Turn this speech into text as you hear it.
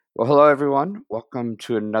Well, hello, everyone. Welcome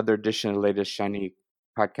to another edition of the latest Shiny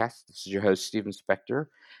podcast. This is your host, Steven Spector.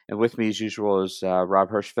 And with me, as usual, is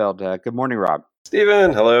Rob Hirschfeld. Good morning, Rob.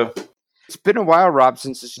 Steven, hello. It's been a while, Rob,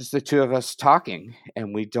 since it's just the two of us talking,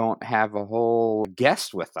 and we don't have a whole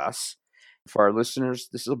guest with us. For our listeners,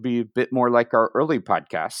 this will be a bit more like our early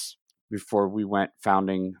podcasts before we went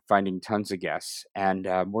finding tons of guests. And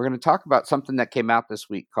we're going to talk about something that came out this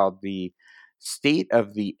week called the State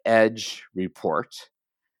of the Edge Report.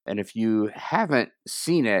 And if you haven't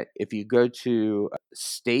seen it, if you go to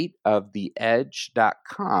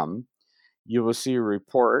stateoftheedge.com, you will see a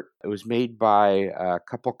report. It was made by a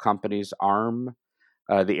couple companies, ARM,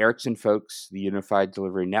 the Ericsson folks, the Unified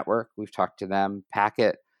Delivery Network. We've talked to them.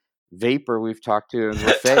 Packet, Vapor, we've talked to. And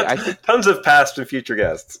Tons of past and future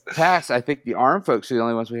guests. I think the ARM folks are the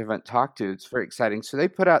only ones we haven't talked to. It's very exciting. So they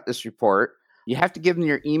put out this report. You have to give them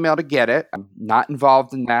your email to get it. I'm not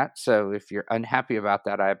involved in that, so if you're unhappy about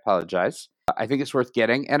that, I apologize. I think it's worth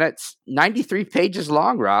getting, and it's 93 pages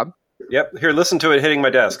long, Rob. Yep. Here, listen to it hitting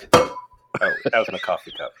my desk. Oh, that was my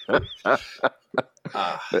coffee cup.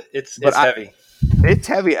 It's heavy. It's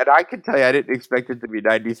heavy, and I can tell you I didn't expect it to be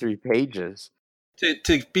 93 pages.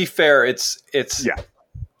 To be fair, it's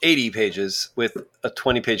 80 pages with a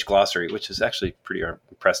 20-page glossary, which is actually pretty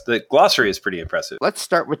impressive. The glossary is pretty impressive. Let's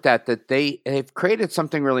start with that they've created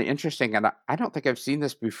something really interesting, and I don't think I've seen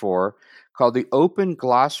this before, called the Open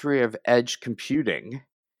Glossary of Edge Computing.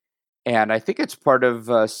 And I think it's part of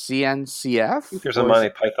CNCF. I think there's a Monty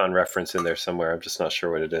Python reference in there somewhere. I'm just not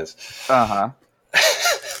sure what it is. Uh-huh.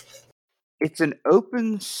 It's an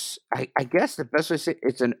open, I guess the best way to say it,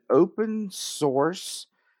 it's an open source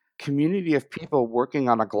community of people working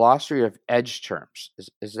on a glossary of edge terms.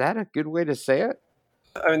 Is that a good way to say it?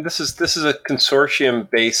 I mean, this is a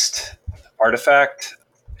consortium-based artifact,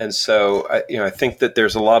 and so I think that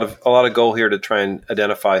there's a lot of goal here to try and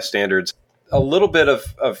identify standards. A little bit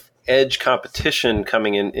of edge competition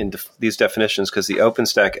coming in these definitions, because the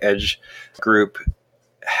OpenStack Edge group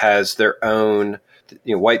has their own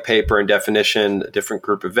white paper and definition, a different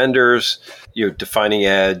group of vendors, defining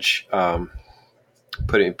edge.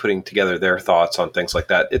 Putting together their thoughts on things like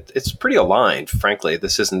that. It's pretty aligned, frankly.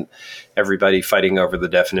 This isn't everybody fighting over the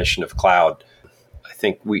definition of cloud. I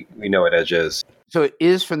think we know what edge is. So it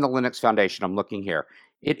is from the Linux Foundation. I'm looking here.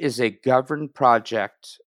 It is a governed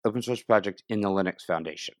project, open source project in the Linux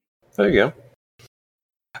Foundation. There you go.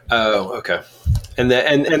 Oh, okay. And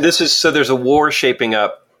this is, so there's a war shaping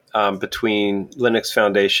up between Linux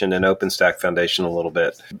Foundation and OpenStack Foundation a little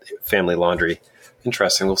bit. Family laundry.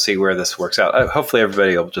 Interesting. We'll see where this works out. Hopefully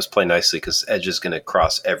everybody will just play nicely, because Edge is going to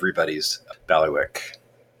cross everybody's bailiwick.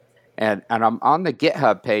 And I'm on the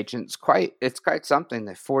GitHub page, and it's quite something.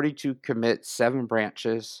 The 42 commits, 7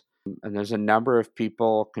 branches, and there's a number of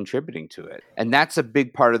people contributing to it. And that's a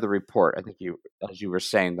big part of the report. I think as you were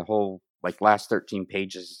saying, the whole last 13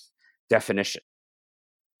 pages definition.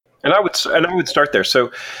 And I would start there.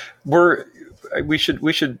 So we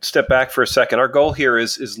should step back for a second. Our goal here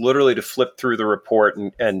is literally to flip through the report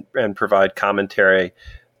and provide commentary,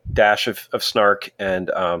 dash of snark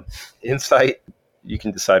and insight. You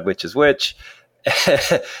can decide which is which.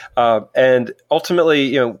 And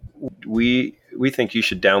ultimately, we think you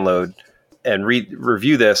should download and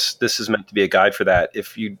review this. This is meant to be a guide for that.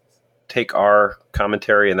 If you take our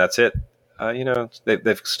commentary and that's it,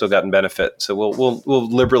 they've still gotten benefit. So we'll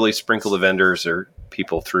liberally sprinkle the vendors or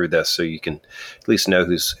people through this, so you can at least know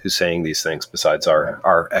who's saying these things besides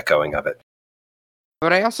our echoing of it.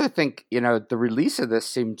 But I also think, the release of this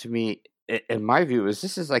seemed to me, in my view,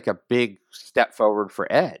 this is like a big step forward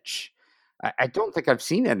for Edge. I don't think I've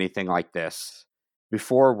seen anything like this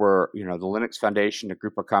before, where, the Linux Foundation, a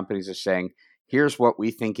group of companies, are saying, here's what we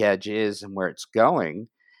think Edge is and where it's going.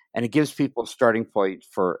 And it gives people a starting point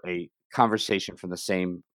for a conversation from the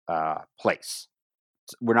same place.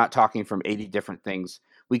 We're not talking from 80 different things.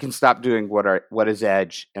 We can stop doing what is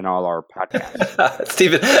Edge in all our podcasts.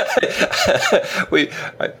 Steven,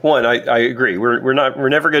 I agree. We're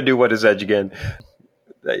never going to do what is Edge again.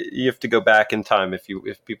 You have to go back in time if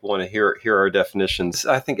people want to hear our definitions.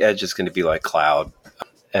 I think Edge is going to be like cloud,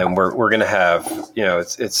 and we're going to have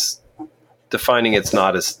it's defining it's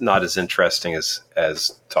not as interesting as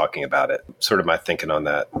talking about it. Sort of my thinking on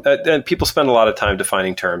that. And people spend a lot of time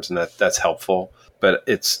defining terms, and that's helpful. But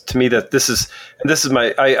it's, to me, that this is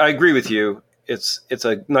my, I agree with you. It's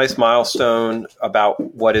a nice milestone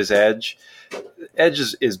about what is Edge. Edge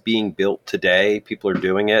is being built today. People are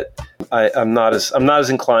doing it. I'm not as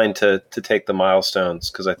inclined to take the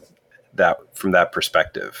milestones, because from that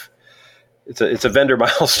perspective, it's a vendor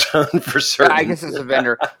milestone for certain. I guess it's a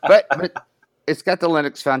vendor, but it's got the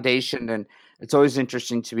Linux Foundation, and it's always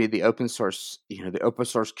interesting to me. The open source, the open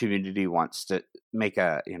source community wants to make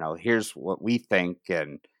here's what we think,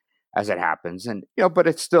 and as it happens, and but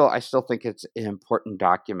I still think it's an important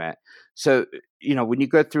document. So when you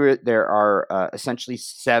go through it, there are essentially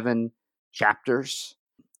 7 chapters.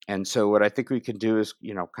 And so what I think we can do is,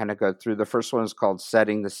 kind of go through. The first one is called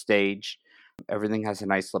Setting the Stage. Everything has a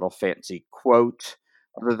nice little fancy quote.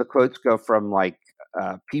 Although the quotes go from like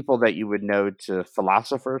people that you would know to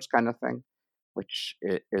philosophers kind of thing, which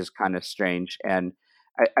is kind of strange. And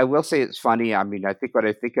I will say it's funny. I mean, I think when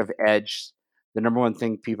I think of Edge, the number one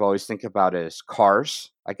thing people always think about is cars.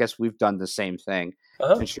 I guess we've done the same thing.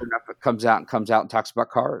 Uh-huh. And sure enough, it comes out and talks about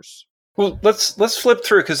cars. Well, let's flip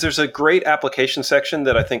through, because there's a great application section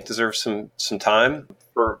that I think deserves some time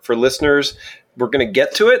for listeners. We're going to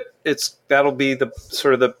get to it. That'll be the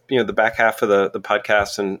sort of the back half of the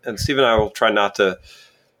podcast, and Steve and I will try not to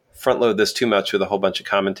front load this too much with a whole bunch of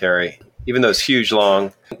commentary, even though it's huge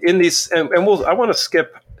long. In these, I want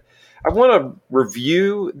to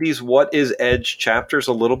review these what is Edge chapters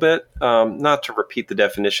a little bit, not to repeat the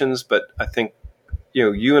definitions, but I think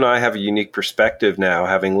you and I have a unique perspective now,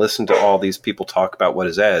 having listened to all these people talk about what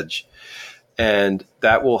is Edge, and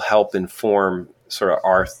that will help inform sort of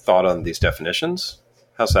our thought on these definitions.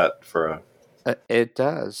 How's that for a... It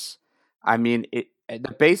does. I mean,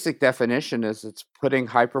 the basic definition is it's putting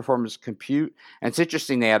high-performance compute, and it's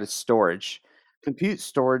interesting they added storage, compute,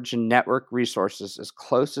 storage, and network resources as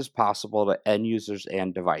close as possible to end users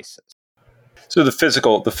and devices. So the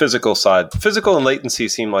physical side, physical and latency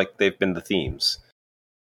seem like they've been the themes.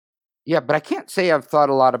 Yeah, but I can't say I've thought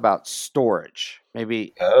a lot about storage.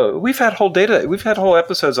 Maybe we've had whole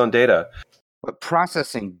episodes on data. But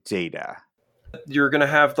processing data, you're going to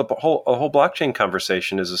have a whole blockchain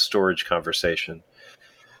conversation is a storage conversation,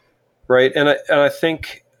 right? And I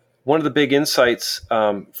think one of the big insights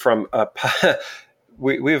from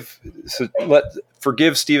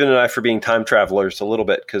forgive Stephen and I for being time travelers a little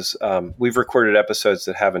bit, because we've recorded episodes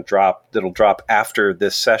that haven't dropped, that'll drop after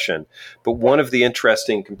this session. But one of the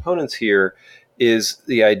interesting components here is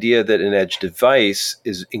the idea that an edge device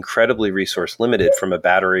is incredibly resource limited from a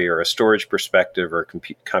battery or a storage perspective or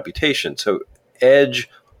computation. So edge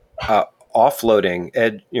offloading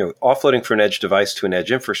from an edge device to an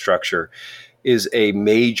edge infrastructure is a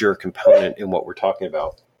major component in what we're talking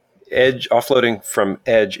about. Edge offloading from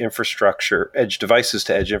edge devices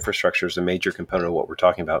to edge infrastructure is a major component of what we're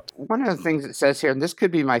talking about. One of the things it says here, and this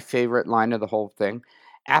could be my favorite line of the whole thing,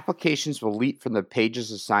 applications will leap from the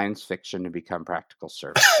pages of science fiction to become practical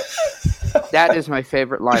services. That is my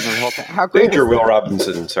favorite line of the whole thing. How great Danger, Will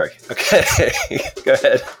Robinson. Sorry. Okay, go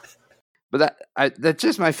ahead. But that's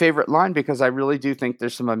just my favorite line, because I really do think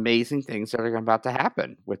there's some amazing things that are about to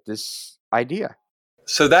happen with this idea.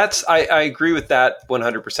 So I agree with that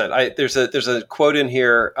 100%. There's a quote in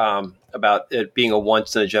here about it being a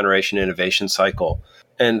once in a generation innovation cycle,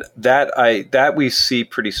 and that we see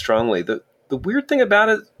pretty strongly. The weird thing about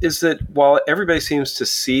it is that while everybody seems to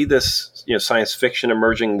see this, science fiction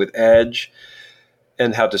emerging with Edge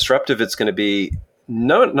and how disruptive it's going to be,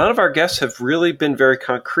 none of our guests have really been very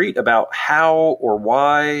concrete about how or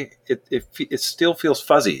why. It still feels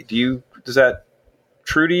fuzzy. Is that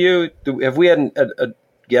true to you? Have we had a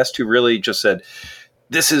guest who really just said,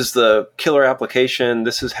 this is the killer application,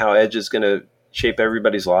 this is how Edge is going to shape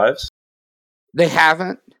everybody's lives? They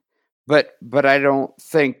haven't, but I don't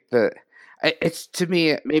think that it's, to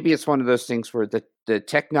me, maybe it's one of those things where the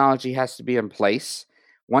technology has to be in place.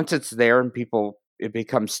 Once it's there and it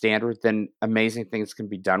becomes standard, then amazing things can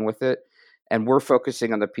be done with it. And we're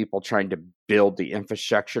focusing on the people trying to build the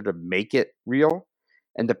infrastructure to make it real.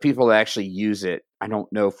 And the people that actually use it, I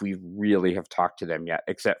don't know if we really have talked to them yet,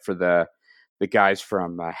 except for the guys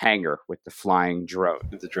from Hangar with the flying drone.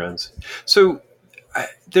 The drones. So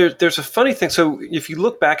there's a funny thing. So if you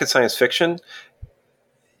look back at science fiction,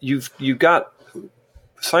 you got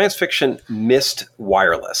science fiction missed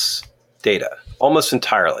wireless data almost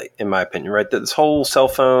entirely, in my opinion, right? This whole cell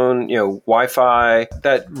phone, Wi-Fi,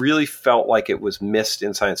 that really felt like it was missed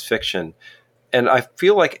in science fiction. And I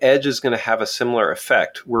feel like Edge is going to have a similar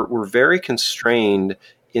effect. We're very constrained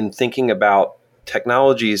in thinking about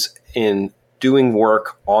technologies in doing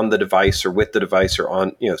work on the device or with the device or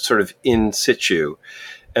on, sort of in situ.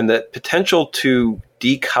 And the potential to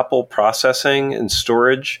decouple processing and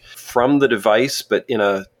storage from the device, but in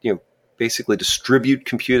a, basically distribute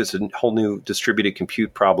compute. It's a whole new distributed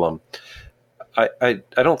compute problem. I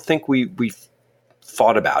don't think we've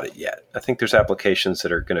thought about it yet. I think there's applications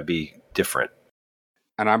that are going to be different.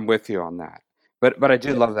 And I'm with you on that. But I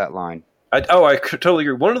do love that line. I totally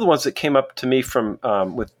agree. One of the ones that came up to me from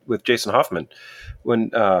with Jason Hoffman,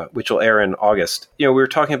 which will air in August. We were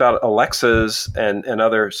talking about Alexas and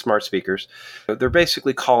other smart speakers. They're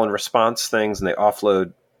basically call and response things, and they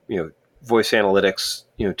offload voice analytics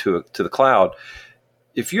to the cloud.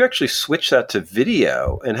 If you actually switch that to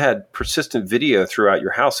video and had persistent video throughout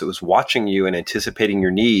your house, it was watching you and anticipating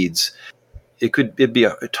your needs. It'd be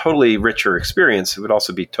a totally richer experience. It would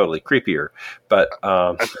also be totally creepier, but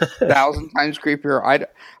 1,000 times creepier.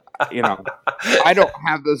 I don't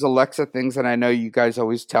have those Alexa things, and I know you guys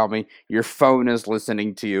always tell me your phone is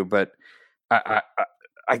listening to you, but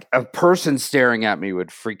a person staring at me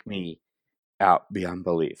would freak me out beyond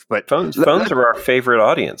belief. But phones are our favorite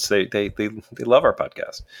audience. They love our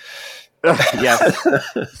podcast. Yes.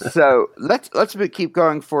 So let's keep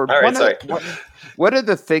going forward. All right, one of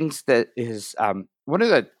the things that is one of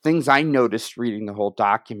the things I noticed reading the whole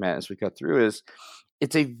document as we go through is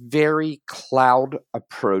it's a very cloud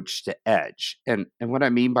approach to edge. And what I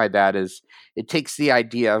mean by that is it takes the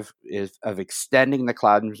idea of extending the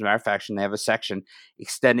cloud. As a matter of fact, they have a section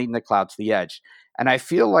extending the cloud to the edge. And I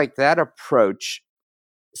feel like that approach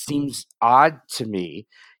seems odd to me.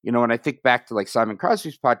 When I think back to like Simon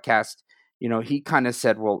Crosby's podcast, he kind of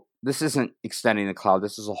said, well, this isn't extending the cloud.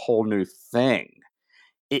 This is a whole new thing.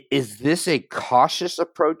 Is this a cautious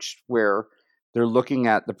approach where they're looking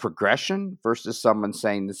at the progression versus someone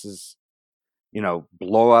saying this is,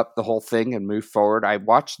 blow up the whole thing and move forward? I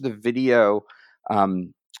watched the video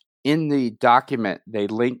in the document. They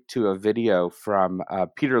linked to a video from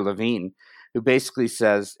Peter Levine, who basically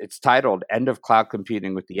says it's titled "End of Cloud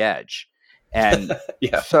Computing with the Edge." And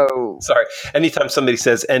yeah. So sorry. Anytime somebody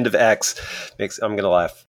says "end of X," I'm going to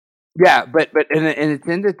laugh. Yeah, but and it's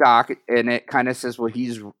in the doc, and it kind of says, well,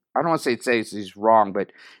 I don't want to say he's wrong,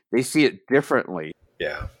 but they see it differently.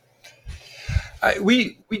 Yeah.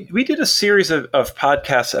 We did a series of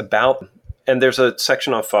podcasts about, and there's a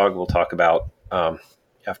section on fog we'll talk about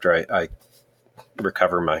after I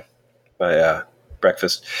recover my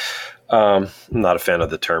breakfast. I'm not a fan of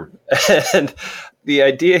the term. And the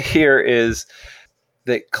idea here is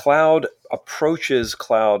that cloud approaches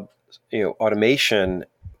cloud, automation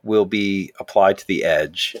will be applied to the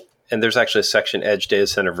edge. And there's actually a section, edge data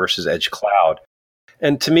center versus edge cloud.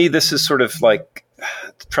 And to me, this is sort of like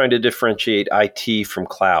trying to differentiate IT from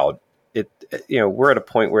cloud. We're at a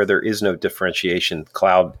point where there is no differentiation.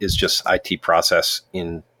 Cloud is just IT process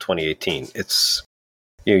in 2018. It's,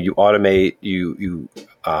 you automate, you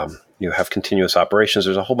have continuous operations.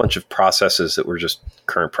 There's a whole bunch of processes that were just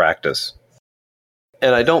current practice.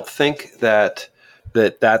 And I don't think that's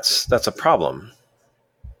a problem,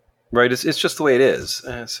 right? It's just the way it is.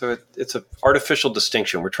 So it's an artificial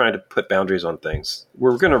distinction. We're trying to put boundaries on things.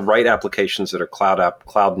 We're going to write applications that are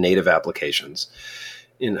cloud native applications.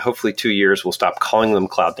 In hopefully 2 years, we'll stop calling them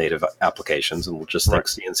cloud native applications, and we'll just think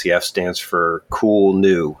CNCF stands for cool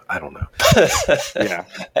new. I don't know. Yeah.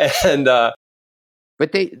 And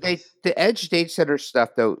but the edge data center stuff,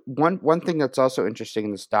 though, one thing that's also interesting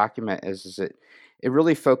in this document is that it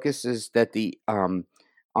really focuses that the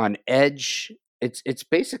on edge. It's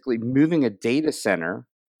basically moving a data center.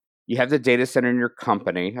 You have the data center in your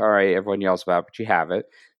company. All right, everyone yells about it, but you have it.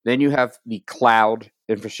 Then you have the cloud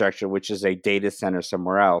infrastructure, which is a data center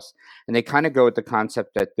somewhere else. And they kind of go with the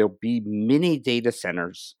concept that there'll be many data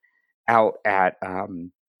centers out at,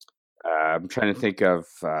 I'm trying to think of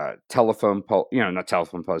telephone pole, not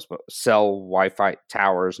telephone poles, but cell Wi-Fi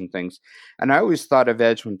towers and things. And I always thought of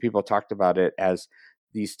edge when people talked about it as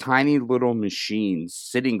these tiny little machines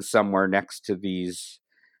sitting somewhere next to these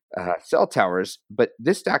cell towers. But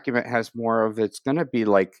this document has more of it's going to be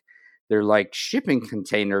like they're like shipping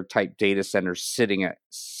container type data centers sitting at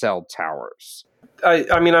cell towers.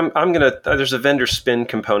 I mean, I'm gonna. There's a vendor spin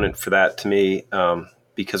component for that to me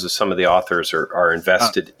because of some of the authors are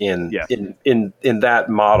invested in that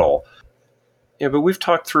model. But we've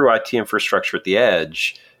talked through IT infrastructure at the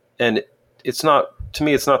edge, and it's not, to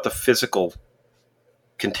me, it's not the physical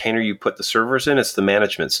container you put the servers in. It's the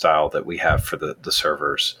management style that we have for the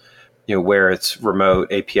servers. Where it's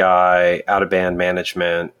remote API, out of band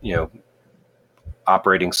management,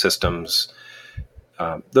 operating systems.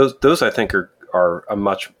 Those I think are a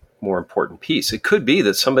much more important piece. It could be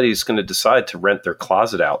that somebody's going to decide to rent their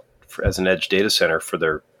closet out as an edge data center for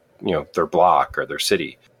their block or their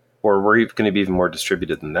city, or we're going to be even more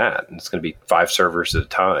distributed than that, and it's going to be 5 servers at a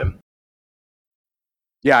time.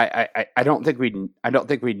 Yeah, I don't think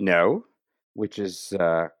we know, which is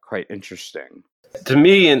quite interesting. To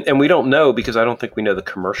me, and we don't know because I don't think we know the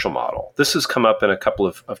commercial model. This has come up in a couple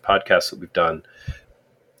of podcasts that we've done,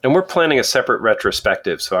 and we're planning a separate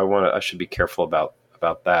retrospective. So I should be careful about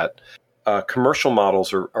that. commercial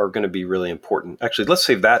models are going to be really important. Actually, let's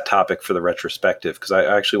save that topic for the retrospective, because I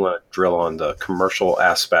actually want to drill on the commercial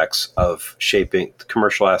aspects shaping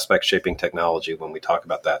technology when we talk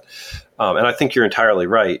about that. And I think you're entirely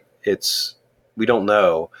right. We don't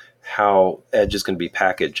know how Edge is going to be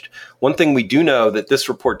packaged. One thing we do know that this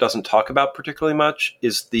report doesn't talk about particularly much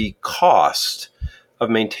is the cost of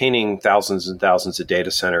maintaining thousands and thousands of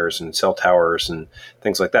data centers and cell towers and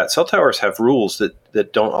things like that. Cell towers have rules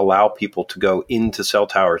that don't allow people to go into cell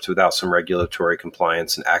towers without some regulatory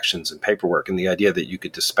compliance and actions and paperwork. And the idea that you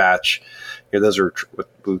could dispatch, those are what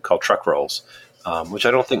we would call truck rolls, which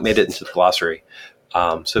I don't think made it into the glossary.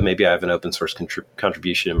 So maybe I have an open source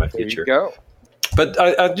contribution in my future. There you go. But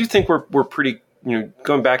I do think we're pretty,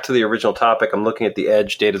 going back to the original topic, I'm looking at the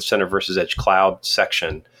Edge data center versus Edge cloud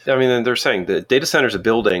section. I mean, they're saying the data center is a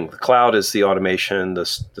building. The cloud is the automation, the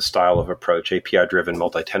style of approach, API-driven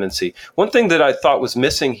multi-tenancy. One thing that I thought was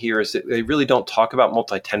missing here is that they really don't talk about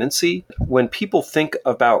multi-tenancy. When people think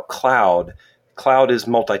about cloud is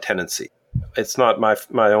multi-tenancy. It's not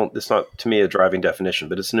my own. It's not to me a driving definition,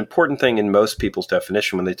 but it's an important thing in most people's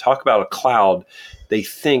definition. When they talk about a cloud, they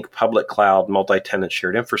think public cloud, multi-tenant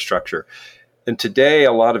shared infrastructure. And today,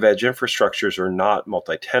 a lot of edge infrastructures are not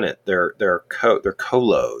multi-tenant. They're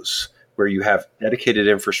colos, where you have dedicated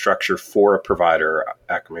infrastructure for a provider,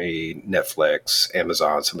 Acme, Netflix,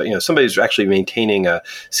 Amazon. Somebody's actually maintaining a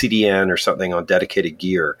CDN or something on dedicated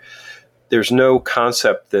gear. There's no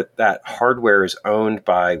concept that hardware is owned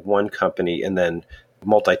by one company and then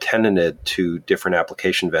multi-tenanted to different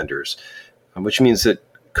application vendors, which means that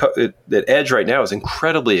Edge right now is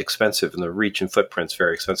incredibly expensive, and the reach and footprint's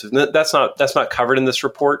very expensive. And that's not covered in this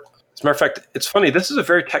report. As a matter of fact, it's funny. This is a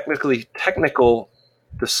very technical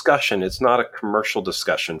discussion. It's not a commercial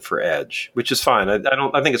discussion for Edge, which is fine.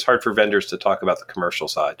 I think it's hard for vendors to talk about the commercial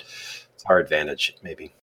side. It's our advantage,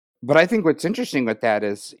 maybe. But I think what's interesting with that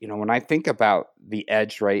is, when I think about the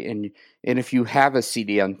edge, right, and if you have a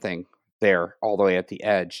CDN thing there all the way at the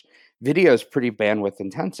edge, video is pretty bandwidth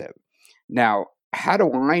intensive. Now, how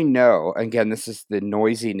do I know? Again, this is the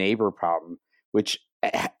noisy neighbor problem, which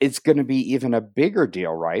is going to be even a bigger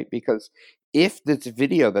deal, right? Because if it's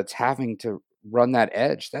video that's having to run that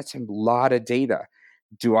edge, that's a lot of data.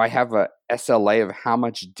 Do I have a SLA of how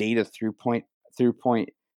much data throughput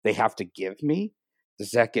they have to give me?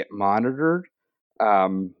 Does that get monitored?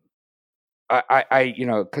 Because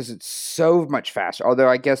it's so much faster. Although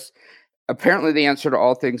I guess apparently the answer to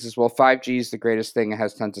all things is, well, 5G is the greatest thing. It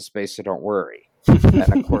has tons of space, so don't worry. And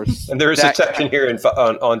of course, and there is a section here on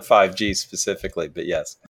 5G specifically, but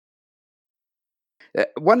yes.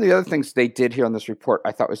 One of the other things they did here on this report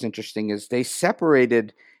I thought was interesting is they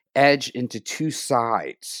separated Edge into two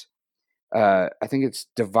sides. I think it's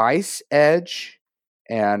device edge.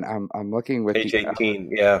 And I'm looking with page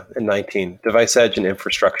 18, and 19, device edge and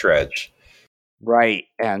infrastructure edge. Right.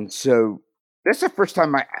 And so this is the first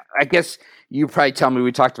time I guess you probably tell me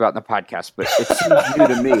we talked about in the podcast, but it seems new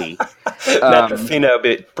to me. Matt Ruffino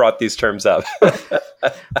brought these terms up.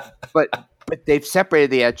 but they've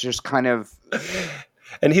separated the edge just kind of.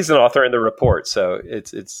 And he's an author in the report. So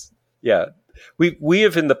it's We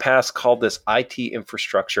have in the past called this IT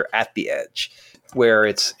infrastructure at the edge, where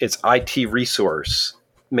it's IT resource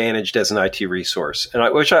managed as an IT resource, and I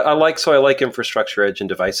like. So I like infrastructure edge and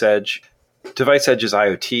device edge. Device edge is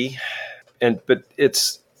IoT, but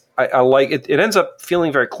I like it. It ends up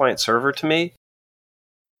feeling very client server to me,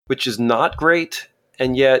 which is not great,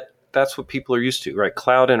 and yet that's what people are used to, right?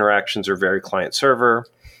 Cloud interactions are very client server,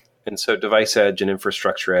 and so device edge and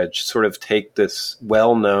infrastructure edge sort of take this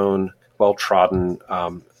well-known, well-trodden,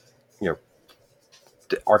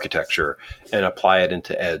 architecture and apply it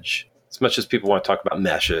into edge. As much as people want to talk about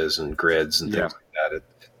meshes and grids and things like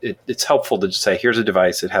that, it's helpful to just say, here's a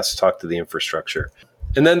device, it has to talk to the infrastructure.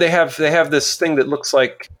 And then they have this thing that looks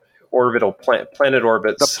like orbital planet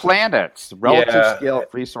orbits. The planets, relative scale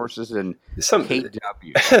of resources, and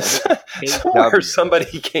KW. Somewhere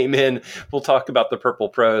somebody came in. We'll talk about the Purple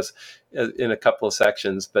Pros in a couple of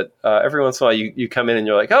sections, but every once in a while you come in and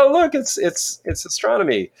you're like, oh look, it's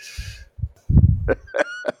astronomy.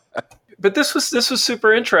 But this was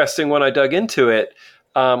super interesting when I dug into it.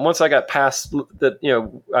 Once I got past that,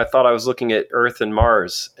 I thought I was looking at Earth and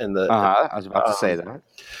Mars, and I was about to say that.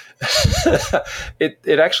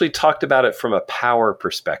 It actually talked about it from a power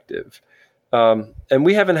perspective, and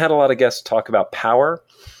we haven't had a lot of guests talk about power,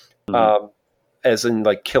 as in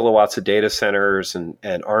like kilowatts of data centers and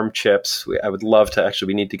ARM chips. I would love to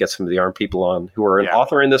we need to get some of the ARM people on who are an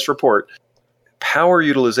author in this report. Power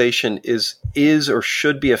utilization is or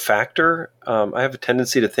should be a factor. I have a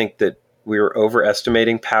tendency to think that we are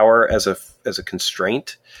overestimating power as a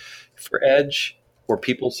constraint for edge, or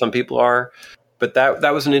some people are. But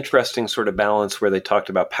that was an interesting sort of balance where they talked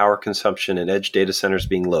about power consumption and edge data centers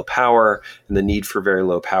being low power and the need for very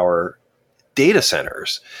low power data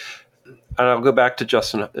centers. And I'll go back to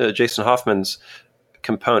Jason Hoffman's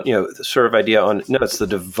component, the sort of idea on, no, it's the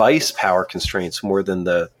device power constraints more than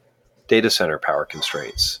the data center power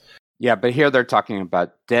constraints. Yeah, but here they're talking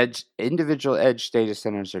about individual edge data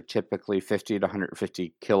centers are typically 50 to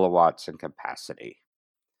 150 kilowatts in capacity.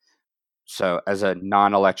 So as a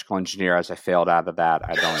non-electrical engineer, as I failed out of that,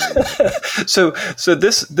 I don't So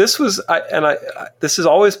this was this has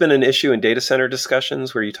always been an issue in data center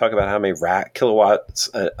discussions where you talk about how many kilowatts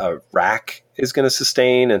a rack is going to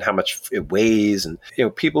sustain and how much it weighs, and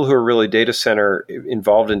people who are really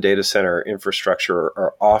involved in data center infrastructure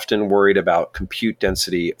are often worried about compute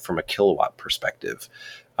density from a kilowatt perspective.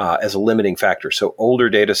 As a limiting factor. So older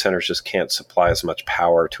data centers just can't supply as much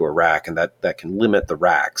power to a rack, and that can limit the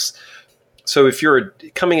racks. So if you're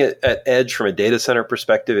coming at edge from a data center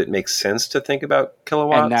perspective, it makes sense to think about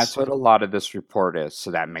kilowatts. And that's what a lot of this report is. So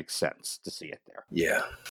that makes sense to see it there. Yeah.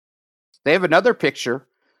 They have another picture.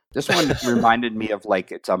 This one reminded me of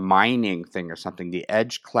like it's a mining thing or something. The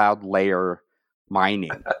edge cloud layer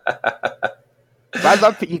mining. I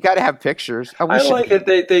love you. Got to have pictures. I like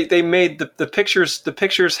it. They made the pictures. The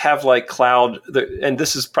pictures have like cloud, and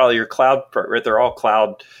this is probably your cloud, right? They're all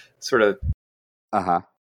cloud sort of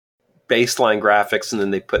baseline graphics, and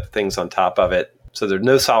then they put things on top of it. So there's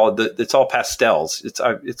no solid. It's all pastels.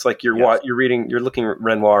 It's like you're looking at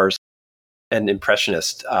Renoir's and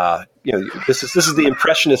Impressionist. This is the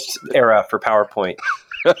Impressionist era for PowerPoint.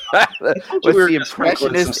 With the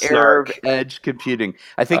Impressionist era of edge computing.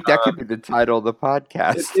 I think that could be the title of the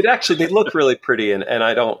podcast. It actually, they look really pretty, and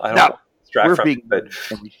I don't distract from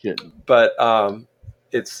it, we shouldn't. But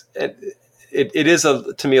it is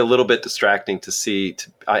to me a little bit distracting to see.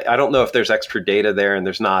 I don't know if there's extra data there, and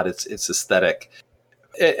there's not. It's aesthetic,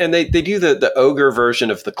 and they do the Ogre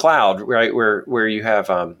version of the cloud, right? Where you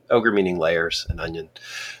have Ogre meaning layers and onion,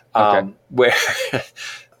 where.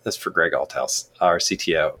 That's for Greg Althouse, our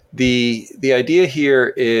CTO. The idea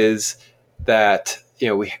here is that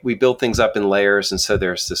we build things up in layers, and so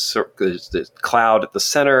there's this cloud at the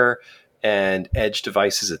center and edge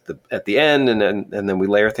devices at the end, and then we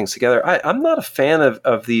layer things together. I'm not a fan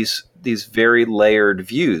of these very layered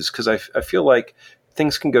views because I feel like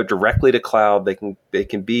things can go directly to cloud. They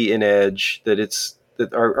can be in edge.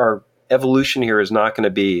 That our evolution here is not going to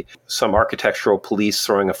be some architectural police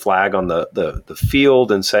throwing a flag on the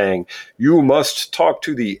field and saying, you must talk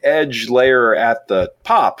to the edge layer at the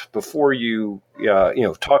top before you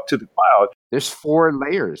talk to the cloud. There's 4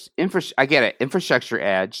 layers. I get it. Infrastructure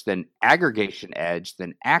edge, then aggregation edge,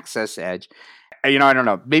 then access edge. I don't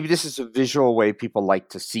know. Maybe this is a visual way people like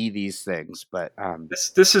to see these things, but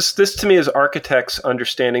this to me is architects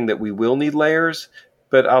understanding that we will need layers.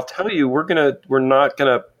 But I'll tell you, we're not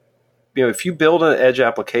gonna. If you build an edge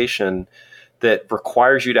application that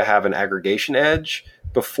requires you to have an aggregation edge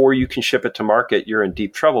before you can ship it to market, you're in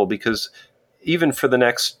deep trouble because even for the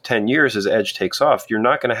next 10 years as edge takes off, you're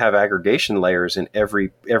not going to have aggregation layers in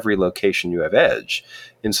every location you have edge.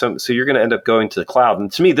 So you're going to end up going to the cloud.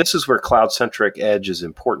 And to me, this is where cloud-centric edge is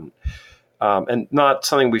important. And not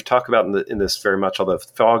something we've talked about in this very much, although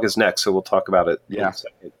fog is next, so we'll talk about it in a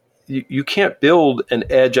second. You can't build an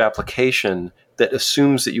edge application that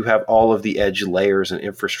assumes that you have all of the edge layers and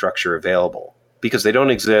infrastructure available because they don't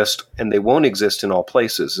exist and they won't exist in all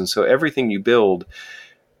places. And so everything you build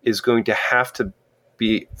is going to have to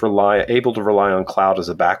be able to rely on cloud as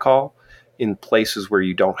a backhaul in places where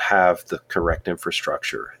you don't have the correct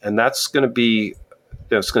infrastructure. And that's going to be,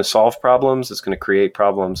 it's going to solve problems, it's going to create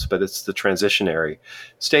problems, but it's the transitionary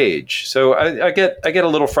stage. So I get a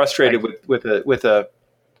little frustrated with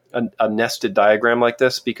a nested diagram like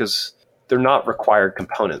this because they're not required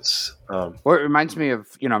components. Well, it reminds me of,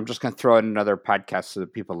 I'm just going to throw in another podcast so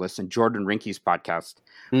that people listen, Jordan Rinke's podcast,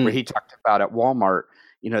 where he talked about at Walmart,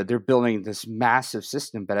 they're building this massive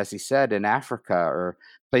system, but as he said, in Africa or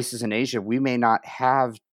places in Asia, we may not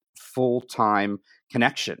have full-time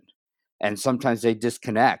connection. And sometimes they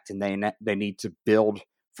disconnect and they need to build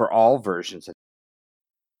for all versions.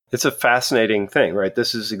 It's a fascinating thing, right?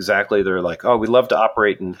 This is exactly, they're like, we love to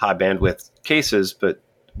operate in high bandwidth cases, but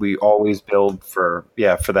we always build for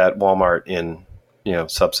that Walmart in,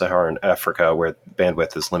 sub-Saharan Africa where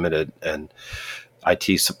bandwidth is limited and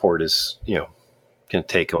IT support is, can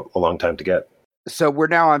take a long time to get. So we're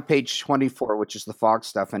now on page 24, which is the fog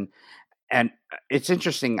stuff. And it's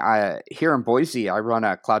interesting. Here in Boise, I run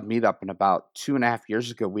a cloud meetup, and about 2.5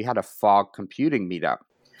 years ago, we had a fog computing meetup,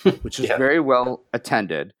 which was very well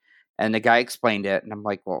attended. And the guy explained it, and I'm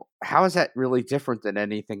like, well, how is that really different than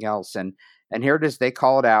anything else? And here it is. They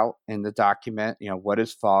call it out in the document. What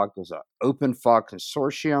is fog? There's an open fog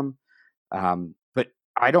consortium, but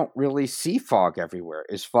I don't really see fog everywhere.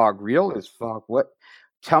 Is fog real? Is fog what?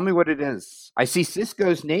 Tell me what it is. I see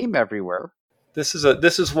Cisco's name everywhere. This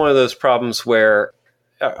is one of those problems where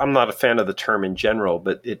I'm not a fan of the term in general,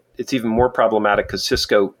 but it's even more problematic because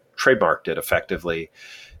Cisco trademarked it effectively.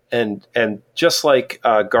 And just like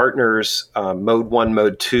Gartner's Mode 1,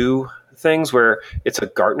 Mode 2 things, where it's a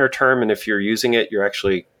Gartner term, and if you're using it, you're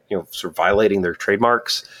actually sort of violating their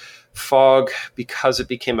trademarks. Fog, because it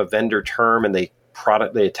became a vendor term and they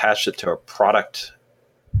attached it to a product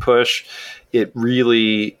push, it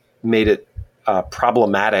really made it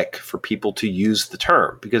problematic for people to use the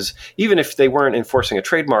term, because even if they weren't enforcing a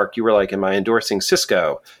trademark, you were like, am I endorsing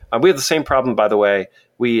Cisco? We have the same problem, by the way.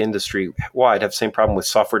 We industry-wide have the same problem with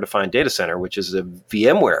software-defined data center, which is a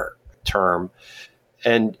VMware term.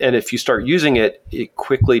 And if you start using it, it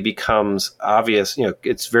quickly becomes obvious.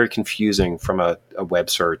 It's very confusing from a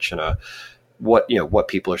web search and what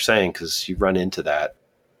people are saying, because you run into that.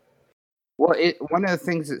 Well, one of the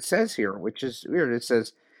things it says here, which is weird, it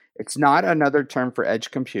says it's not another term for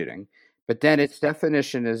edge computing, but then its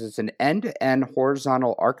definition is it's an end-to-end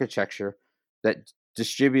horizontal architecture that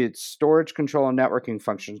distributes storage, control, and networking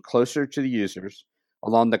functions closer to the users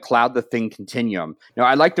along the cloud the thing continuum. Now,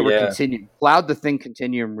 I like the word continuum. Cloud the thing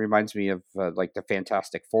continuum reminds me of like the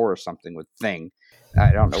Fantastic Four or something with thing.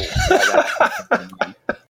 I don't know why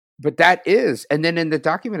but that is. And then in the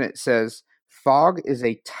document it says fog is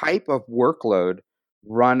a type of workload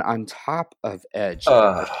run on top of edge.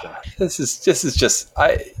 This is just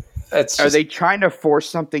Are they trying to force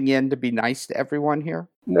something in to be nice to everyone here?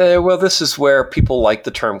 Well, this is where people like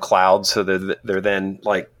the term cloud, so they're then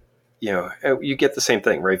like, you get the same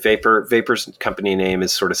thing, right? Vapor's company name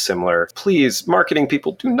is sort of similar. Please, marketing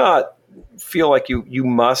people, do not feel like you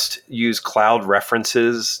must use cloud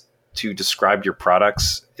references to describe your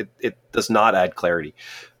products. It does not add clarity.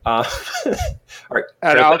 All right,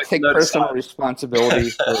 and I'll take personal responsibility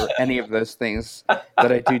for any of those things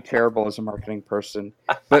that I do terrible as a marketing person.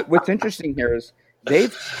 But what's interesting here is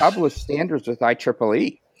they've published standards with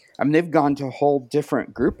IEEE. I mean, they've gone to a whole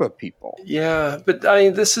different group of people. Yeah, but I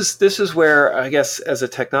mean, this is where I guess as a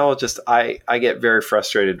technologist, I get very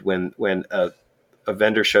frustrated when a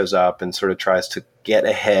vendor shows up and sort of tries to get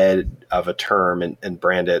ahead of a term and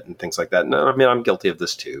brand it and things like that. No, I mean, I'm guilty of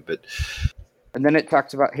this too, but. And then it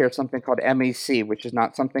talks about here something called MEC, which is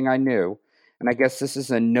not something I knew. And I guess this is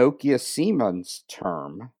a Nokia Siemens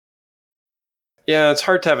term. Yeah, it's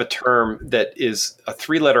hard to have a term that is a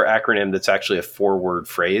 3-letter acronym that's actually a 4-word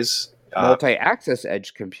phrase. Multi-access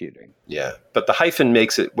edge computing. Yeah, but the hyphen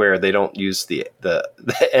makes it where they don't use the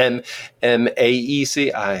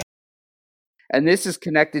MEC. And this is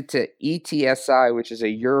connected to ETSI, which is a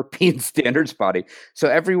European standards body. So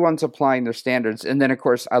everyone's applying their standards. And then, of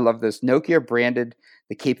course, I love this. Nokia branded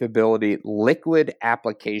the capability liquid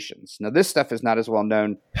applications. Now, this stuff is not as well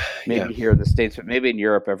known maybe here in the States, but maybe in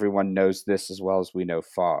Europe, everyone knows this as well as we know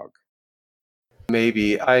fog.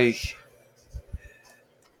 Maybe.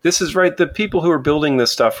 This is right. The people who are building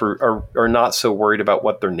this stuff are not so worried about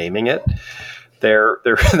what they're naming it. They're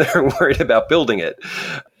worried about building it,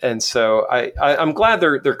 and so I'm glad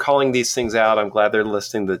they're calling these things out. I'm glad they're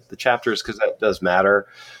listing the chapters, because that does matter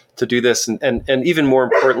to do this, and even more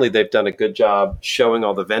importantly, they've done a good job showing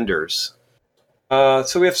all the vendors.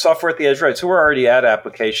 So we have software at the edge, right? So we're already at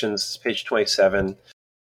applications, page 27,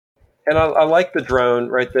 and I like the drone,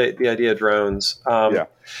 right? The idea of drones,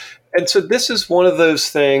 and so this is one of those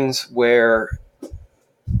things where.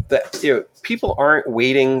 That people aren't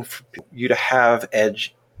waiting for you to have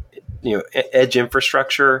edge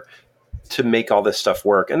infrastructure to make all this stuff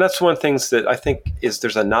work, and that's one of the things that I think is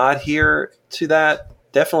there's a nod here to that.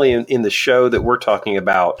 Definitely in the show that we're talking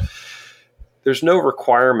about, there's no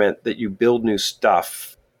requirement that you build new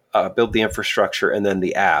stuff, build the infrastructure, and then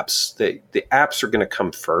the apps. The apps are going to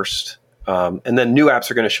come first, and then new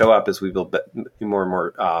apps are going to show up as we build more and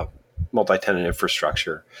more multi-tenant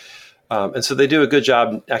infrastructure. And so they do a good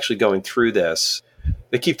job actually going through this.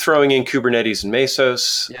 They keep throwing in Kubernetes and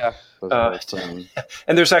Mesos. Yeah.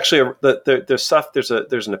 And there's actually there's stuff. There's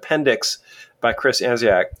an appendix by Chris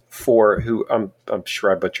Anziak who I'm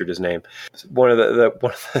sure I butchered his name. One of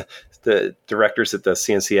the directors at the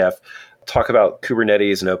CNCF talk about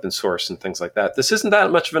Kubernetes and open source and things like that. This isn't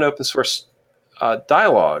that much of an open source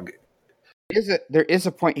dialogue. There is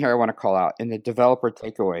a point here I want to call out in the developer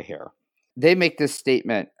takeaway here. They make this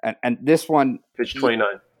statement, and this one... Page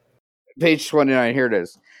 29. Page 29, here it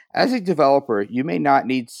is. As a developer, you may not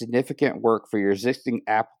need significant work for your existing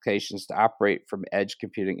applications to operate from edge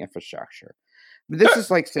computing infrastructure. This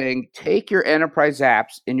is like saying take your enterprise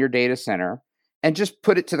apps in your data center and just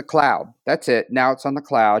put it to the cloud. That's it. Now it's on the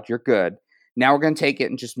cloud. You're good. Now we're going to take it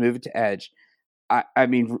and just move it to edge. I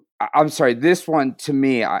mean, I'm sorry. This one to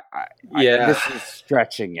me, this is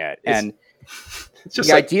stretching it. And it's just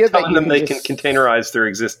the like idea telling that them they can containerize their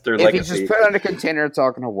legacy. If you just put it on a container, it's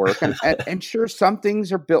all going to work. And sure, some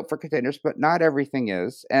things are built for containers, but not everything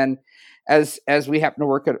is. And as we happen to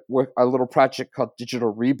work at a little project called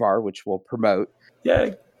Digital Rebar, which we'll promote.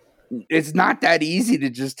 Yeah. It's not that easy to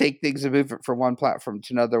just take things and move it from one platform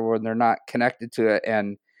to another when they're not connected to it.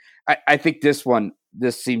 And I think this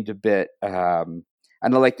seemed a bit, I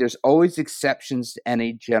know, like there's always exceptions to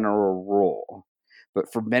any general rule.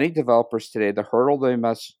 But for many developers today, the hurdle they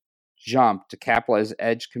must jump to capitalize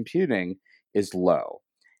edge computing is low,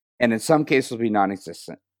 and in some cases will be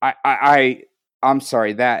non-existent. I'm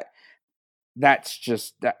sorry, that's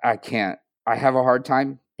just, I can't. I have a hard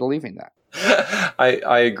time believing that.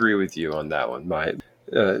 I agree with you on that one. My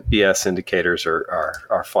BS indicators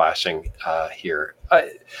are flashing here.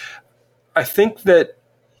 I think that,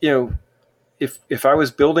 if I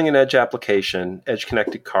was building an edge application, edge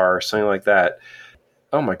connected car, something like that,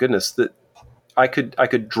 oh my goodness, that I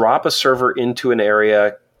could drop a server into an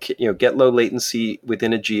area, get low latency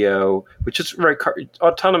within a geo, which is very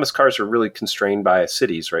autonomous cars are really constrained by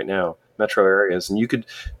cities right now, metro areas, and you could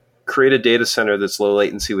create a data center that's low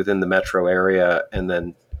latency within the metro area and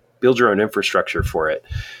then build your own infrastructure for it.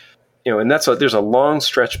 And there's a long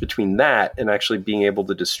stretch between that and actually being able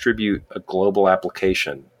to distribute a global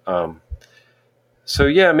application. So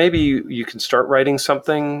yeah, maybe you can start writing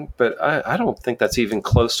something, but I don't think that's even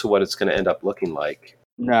close to what it's going to end up looking like.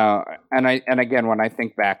 No, and again, when I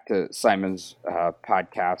think back to Simon's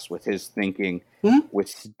podcast with his thinking with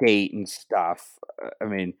state and stuff, I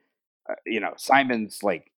mean, Simon's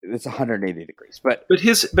like it's 180 degrees, but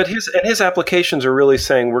his applications are really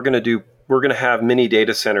saying we're going to have mini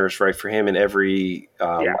data centers, right, for him in every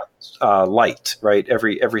light, right?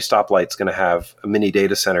 Every stoplight's going to have a mini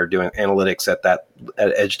data center doing analytics at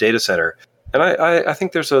edge data center. And I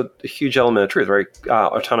think there's a huge element of truth, right?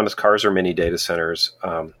 Autonomous cars are mini data centers.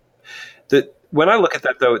 When I look at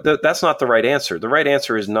that, though, that's not the right answer. The right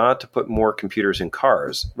answer is not to put more computers in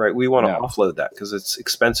cars, right? We want to offload that because it's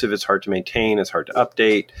expensive, it's hard to maintain, it's hard to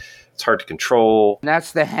update, it's hard to control. And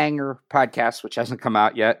that's the Hangar podcast, which hasn't come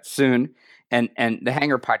out yet, soon. And the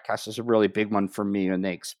Hangar podcast is a really big one for me, and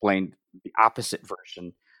they explained the opposite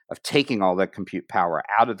version of taking all that compute power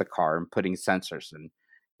out of the car and putting sensors and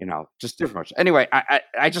just different. Anyway,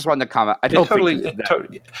 I just wanted to comment. I don't totally.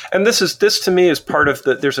 And this to me is part of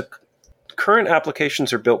there's a current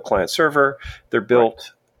applications are built client server. They're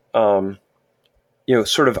built, sort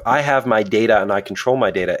of. I have my data and I control my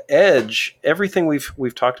data. Edge, everything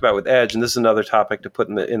we've talked about with Edge, and this is another topic to put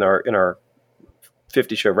in our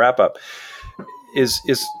 50 show wrap up, is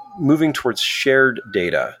moving towards shared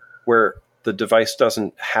data where the device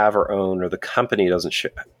doesn't have or own, or the company doesn't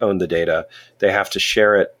own the data. They have to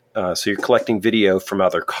share it. So you're collecting video from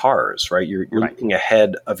other cars, right? You're looking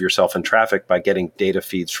ahead of yourself in traffic by getting data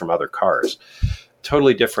feeds from other cars.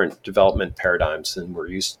 Totally different development paradigms than we're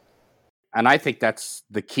used to. And I think that's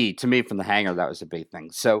the key. To me, from the Hangar, that was a big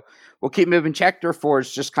thing. So we'll keep moving. Chapter 4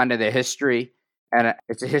 is just kind of the history. And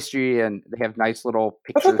it's a history, and they have nice little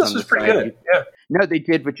pictures. I thought this was pretty good. Yeah. No, they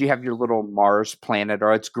did, but you have your little Mars planet,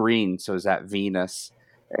 or it's green, so is that Venus?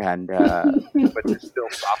 And but there's still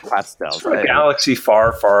soft pastels. It's a galaxy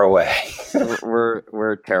far, far away.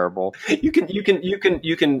 we're terrible. You can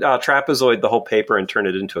trapezoid the whole paper and turn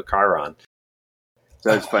it into a chyron.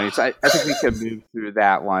 So it's funny. So I think we can move through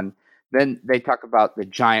that one. Then they talk about the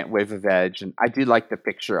giant wave of edge, and I do like the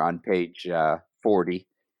picture on page 40.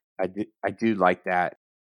 I do like that.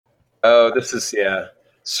 Oh, this is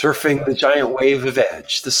surfing the giant wave of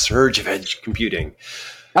edge, the surge of edge computing.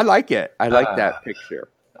 I like it. I like that picture.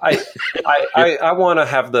 I want to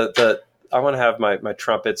have I want to have my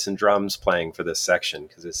trumpets and drums playing for this section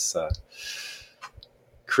because it's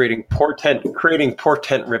creating portent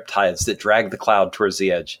riptides that drag the cloud towards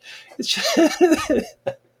the edge. It's just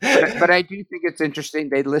but I do think it's interesting.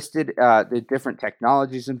 They listed the different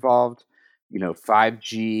technologies involved.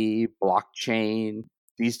 5G, blockchain,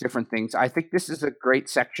 these different things. I think this is a great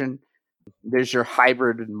section. There's your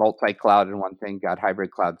hybrid and multi-cloud in one thing. God,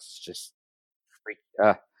 hybrid cloud's just freak.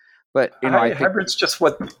 But I think hybrid's just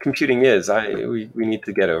what computing is. We need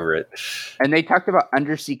to get over it. And they talked about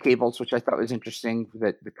undersea cables, which I thought was interesting.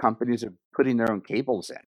 That the companies are putting their own cables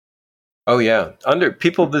in. Oh yeah, under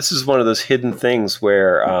people, this is one of those hidden things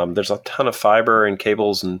where there's a ton of fiber and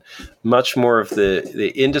cables, and much more of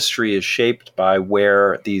the industry is shaped by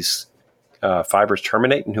where these fibers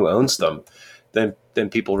terminate and who owns them than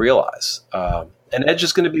people realize. And edge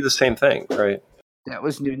is going to be the same thing, right? That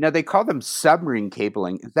was new. Now they call them submarine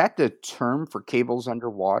cabling. Is that the term for cables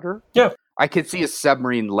underwater? Yeah, I could see a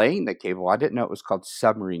submarine laying the cable. I didn't know it was called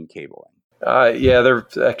submarine cabling. yeah. They're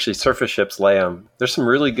actually surface ships lay them. There's some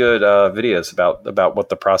really good videos about what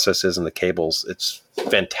the process is in the cables. It's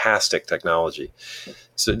fantastic technology.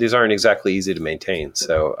 So these aren't exactly easy to maintain.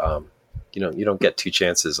 So you don't get two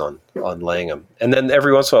chances on laying them. And then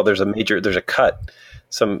every once in a while, there's a cut.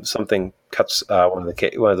 Something cuts one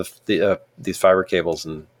of these fiber cables,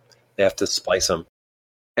 and they have to splice them.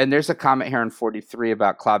 And there's a comment here in 43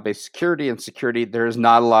 about cloud-based security and security. There is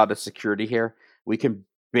not a lot of security here. We can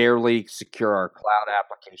barely secure our cloud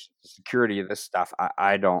applications. The security of this stuff,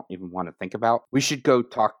 I don't even want to think about. We should go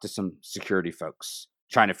talk to some security folks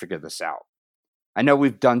trying to figure this out. I know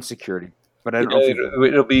we've done security, but I don't know if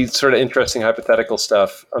It'll be sort of interesting hypothetical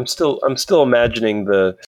stuff. I'm still imagining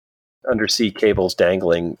the undersea cables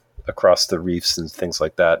dangling across the reefs and things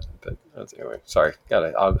like that. But anyway, sorry.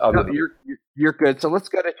 No, you're good. So let's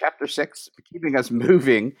go to chapter 6, keeping us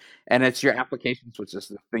moving, and it's your applications, which is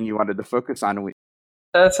the thing you wanted to focus on.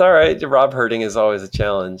 That's all right. Rob herding is always a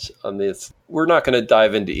challenge on this. We're not going to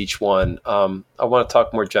dive into each one. I want to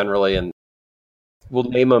talk more generally, and we'll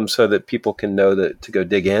name them so that people can know that to go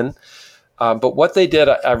dig in. But what they did,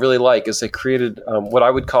 I really like, is they created what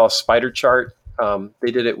I would call a spider chart.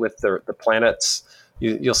 They did it with the planets.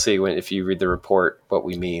 You'll see if you read the report what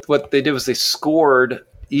we mean. What they did was they scored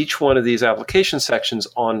each one of these application sections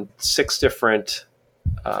on 6 different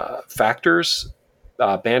factors: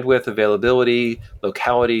 bandwidth, availability,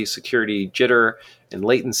 locality, security, jitter, and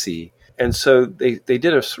latency. And so they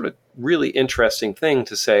did a sort of really interesting thing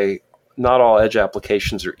to say not all edge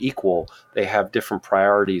applications are equal. They have different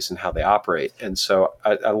priorities in how they operate. And so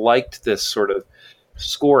I liked this sort of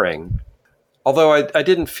scoring. Although I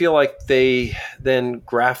didn't feel like they then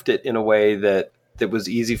graphed it in a way that was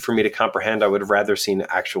easy for me to comprehend. I would have rather seen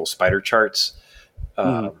actual spider charts.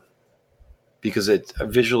 Because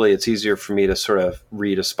visually it's easier for me to sort of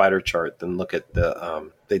read a spider chart than look at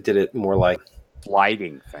the. They did it more like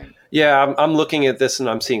lighting thing. Yeah, I'm looking at this and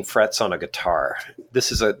I'm seeing frets on a guitar.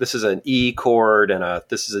 This is an E chord and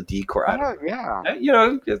this is a D chord. Yeah.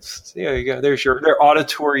 It's you go. There's their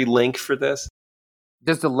auditory link for this.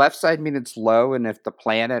 Does the left side mean it's low, and if the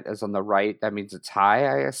planet is on the right, that means it's high?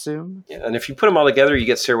 I assume. Yeah, and if you put them all together, you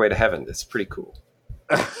get Stairway to Heaven. It's pretty cool.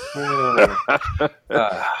 But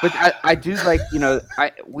I do like,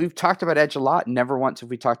 we've talked about Edge a lot. Never once have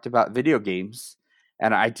we talked about video games,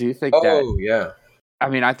 and I do think that. Yeah. I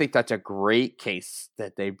mean, I think that's a great case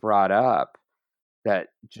that they brought up. That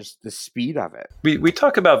just the speed of it. We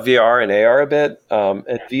talk about VR and AR a bit, and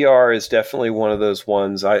VR is definitely one of those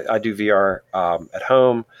ones. I do VR at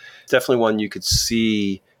home. It's definitely one you could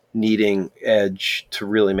see needing Edge to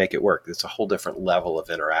really make it work. It's a whole different level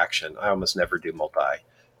of interaction. I almost never do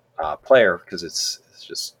multi-player because it's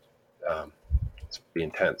just it's pretty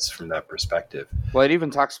intense from that perspective. Well, it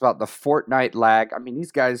even talks about the Fortnite lag. I mean,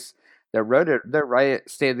 these guys that wrote it, they're right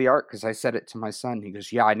state of the art, because I said it to my son. He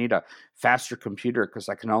goes, yeah, I need a faster computer because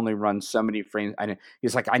I can only run so many frames.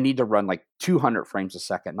 He's like, I need to run like 200 frames a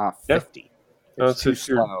second, not 50. Yeah. It's too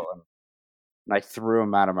slow. And I threw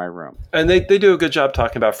him out of my room. And they do a good job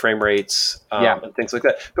talking about frame rates and things like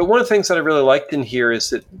that. But one of the things that I really liked in here is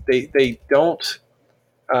that they don't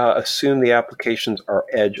assume the applications are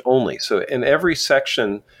edge only. So in every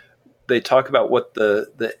section, they talk about what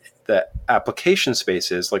the application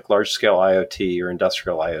space is, like large scale IoT or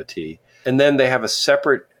industrial IoT, and then they have a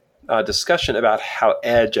separate discussion about how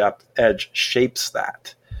edge shapes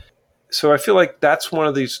that. So I feel like that's one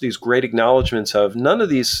of these great acknowledgments of none of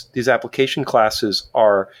these application classes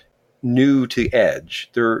are new to edge.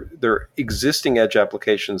 They're existing edge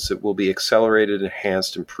applications that will be accelerated,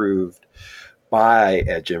 enhanced, improved by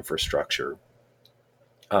edge infrastructure.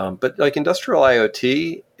 But like industrial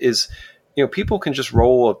IoT is, people can just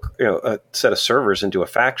roll a set of servers into a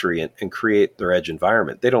factory and create their edge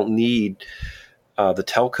environment. They don't need the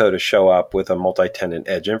telco to show up with a multi-tenant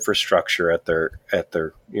edge infrastructure at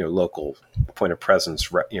their local point of presence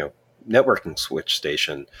networking switch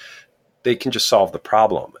station. They can just solve the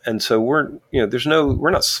problem. And so we're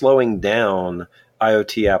not slowing down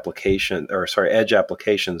IoT edge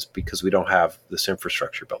applications because we don't have this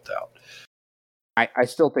infrastructure built out. I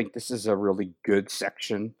still think this is a really good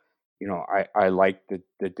section. I like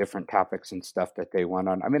the different topics and stuff that they went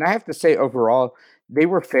on. I mean, I have to say overall, they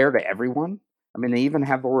were fair to everyone. I mean, they even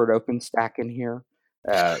have the word OpenStack in here.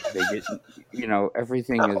 They get,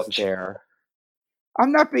 everything is Ouch. there.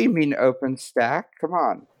 I'm not being mean to OpenStack. Come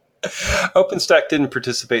on. OpenStack didn't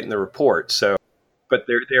participate in the report, so, but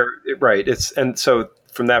they're right. And so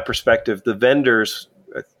from that perspective, the vendors,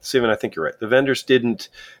 Stephen, I think you're right. The vendors didn't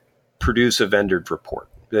produce a vendor report.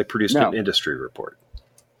 They produced an industry report.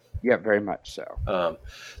 Yeah, very much so.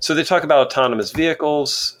 So they talk about autonomous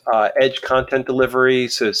vehicles, edge content delivery.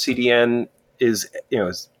 So CDN is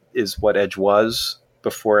what Edge was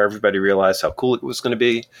before everybody realized how cool it was going to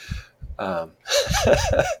be. Yeah.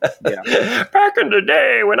 Back in the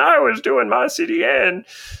day when I was doing my CDN.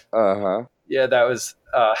 Yeah, that was.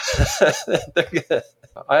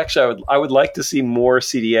 I would like to see more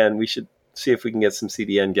CDN. We should see if we can get some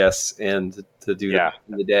CDN guests and to do that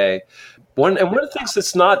in the day. One of the things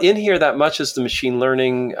that's not in here that much is the machine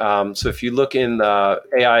learning. So if you look in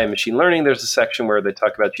AI and machine learning, there's a section where they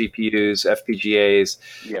talk about GPUs, FPGAs,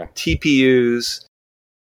 TPUs.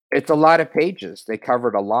 It's a lot of pages. They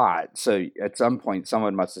covered a lot. So at some point,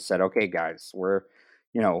 someone must have said, "Okay, guys, we're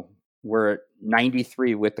at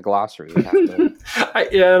 93 with the glossary." We have to...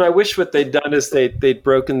 and I wish what they'd done is they'd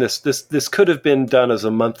broken this. This could have been done as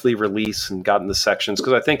a monthly release and gotten the sections,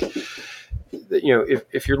 because I think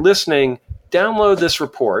if you're listening, download this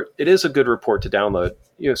report. It is a good report to download.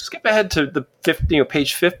 Skip ahead to the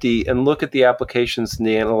page 50 and look at the applications and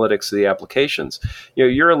the analytics of the applications.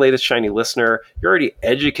 You're a latest shiny listener. You're already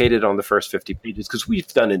educated on the first 50 pages because we've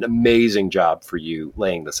done an amazing job for you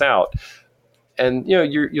laying this out. And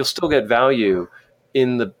you'll still get value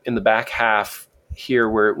in the back half here,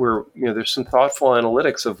 where there's some thoughtful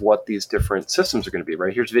analytics of what these different systems are going to be.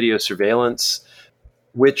 Right, here's video surveillance,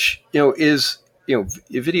 which is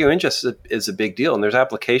video ingest is a big deal, and there's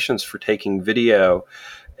applications for taking video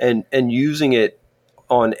and using it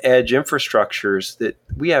on edge infrastructures that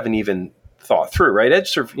we haven't even thought through. Right,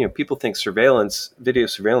 people think video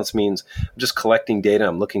surveillance means I'm just collecting data.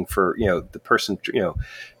 I'm looking for the person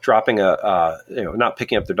dropping not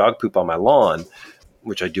picking up their dog poop on my lawn,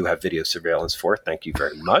 which I do have video surveillance for. Thank you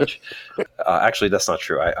very much. Actually, that's not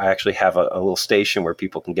true. I actually have a little station where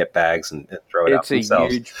people can get bags and throw it out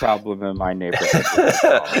themselves. It's a huge problem in my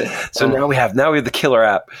neighborhood. So now we have the killer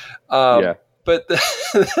app. But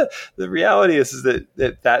the reality is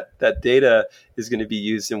that data is going to be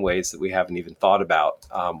used in ways that we haven't even thought about.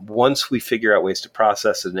 Once we figure out ways to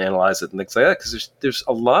process it and analyze it and things like that, because there's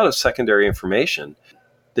a lot of secondary information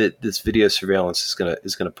that this video surveillance is going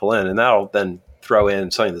to pull in, and that'll then throw in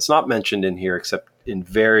something that's not mentioned in here except in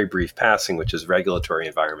very brief passing, which is regulatory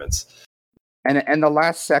environments. And the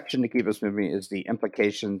last section to keep us moving is the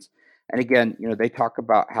implications. And again, they talk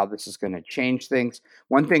about how this is going to change things.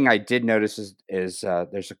 One thing I did notice is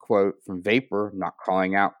there's a quote from Vapor. I'm not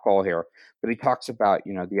calling out Cole here, but he talks about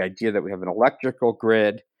the idea that we have an electrical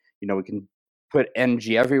grid. We can put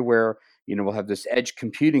energy everywhere. We'll have this edge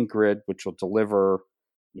computing grid, which will deliver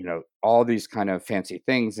all these kind of fancy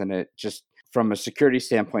things, and it just, from a security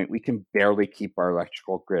standpoint, we can barely keep our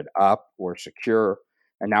electrical grid up or secure.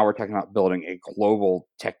 And now we're talking about building a global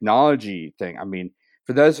technology thing. I mean,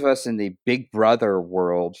 for those of us in the big brother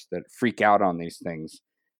world that freak out on these things,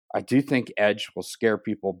 I do think edge will scare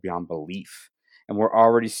people beyond belief. And we're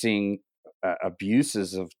already seeing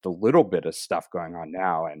abuses of the little bit of stuff going on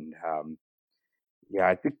now. And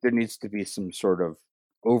I think there needs to be some sort of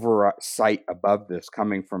oversight above this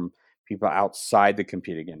coming from people outside the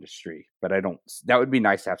computing industry, but that would be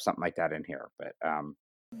nice to have something like that in here. But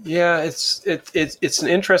it's an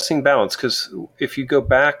interesting balance, because if you go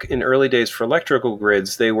back in early days for electrical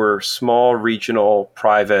grids, they were small, regional,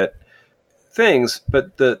 private things,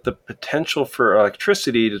 but the potential for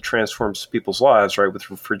electricity to transform people's lives, right,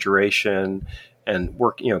 with refrigeration and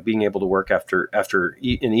work, being able to work after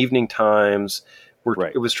in evening times.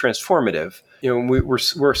 It was transformative.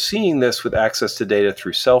 We're seeing this with access to data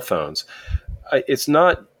through cell phones. It's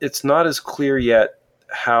not as clear yet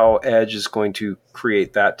how edge is going to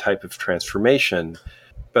create that type of transformation.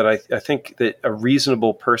 But I think that a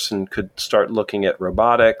reasonable person could start looking at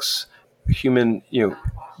robotics, human,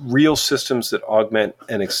 real systems that augment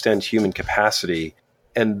and extend human capacity,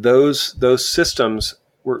 and those systems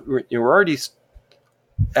we're already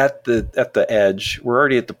at the edge. We're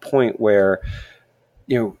already at the point where,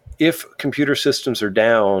 if computer systems are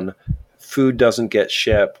down, food doesn't get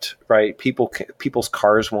shipped, right? People's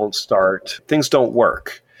cars won't start. Things don't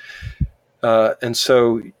work. And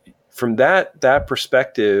so from that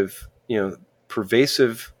perspective,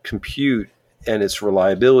 pervasive compute and its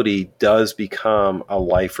reliability does become a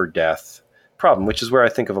life or death problem, which is where I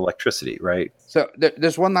think of electricity, right? So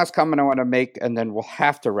there's one last comment I want to make, and then we'll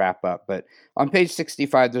have to wrap up. But on page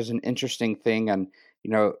 65, there's an interesting thing. And,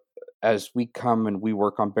 as we come and we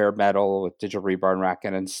work on bare metal with Digital Rebar and Rack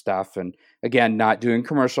and stuff, and again, not doing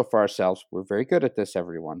commercial for ourselves, we're very good at this,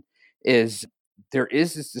 everyone, there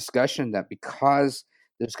is this discussion that because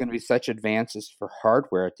there's going to be such advances for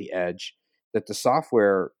hardware at the edge, that the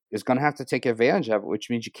software is going to have to take advantage of it, which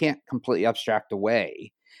means you can't completely abstract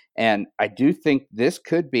away. And I do think this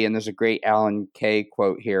could be, and there's a great Alan Kay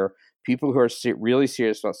quote here, people who are really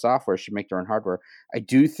serious about software should make their own hardware. I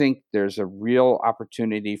do think there's a real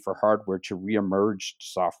opportunity for hardware to reemerge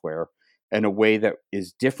software in a way that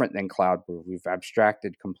is different than cloud, where we've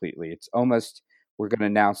abstracted completely. It's almost, we're going to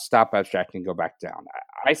now stop abstracting and go back down.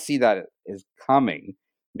 I see that as coming.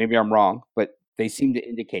 Maybe I'm wrong, but they seem to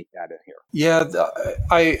indicate that in here. Yeah,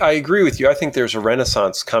 I agree with you. I think there's a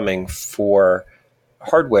renaissance coming for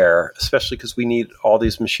hardware, especially because we need all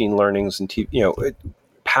these machine learnings and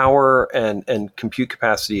power and compute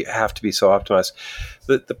capacity have to be so optimized.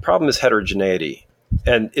 The problem is heterogeneity,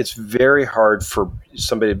 and it's very hard for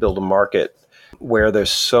somebody to build a market where there's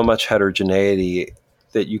so much heterogeneity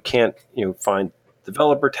that you can't find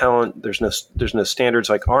developer talent. There's no standards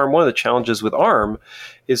like ARM. One of the challenges with ARM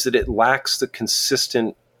is that it lacks the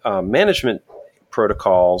consistent management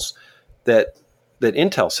protocols that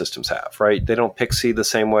Intel systems have, right? They don't PXE the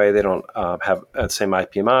same way. They don't have the same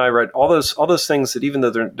IPMI, right? All those things that, even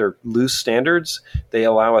though they're loose standards, they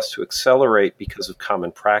allow us to accelerate because of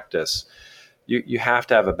common practice. You have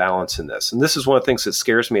to have a balance in this. And this is one of the things that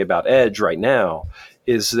scares me about Edge right now,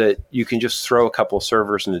 is that you can just throw a couple of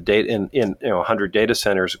servers in 100 data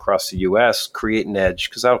centers across the US, create an edge,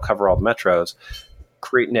 because that'll cover all the metros,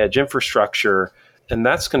 create an edge infrastructure, and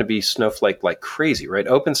that's going to be Snowflake like crazy, right?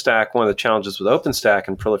 OpenStack, one of the challenges with OpenStack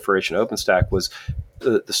and proliferation of OpenStack was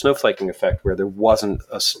the snowflaking effect, where there wasn't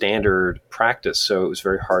a standard practice. So it was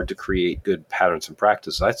very hard to create good patterns and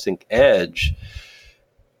practices. I think Edge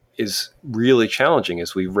is really challenging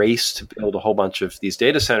as we race to build a whole bunch of these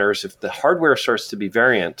data centers. If the hardware starts to be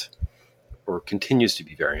variant or continues to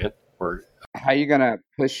be variant, or how are you going to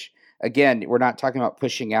push, again, we're not talking about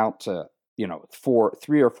pushing out to,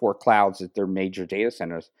 3 or 4 clouds at their major data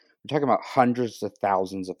centers. We're talking about hundreds of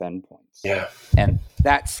thousands of endpoints. Yeah. And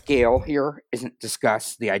that scale here isn't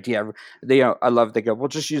discussed. The idea of, they go, we'll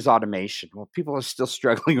just use automation. Well, people are still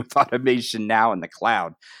struggling with automation now in the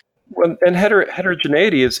cloud. Well, and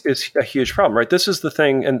heterogeneity is a huge problem, right? This is the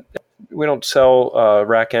thing, and we don't sell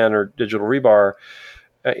RackN or Digital Rebar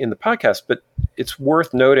in the podcast, but it's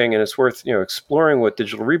worth noting, and it's worth exploring what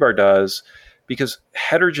Digital Rebar does, because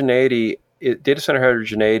data center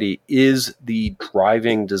heterogeneity is the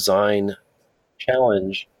driving design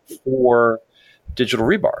challenge for Digital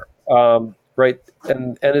Rebar, right?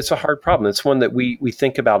 And it's a hard problem. It's one that we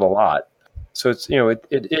think about a lot. So it's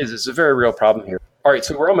it's a very real problem here. All right,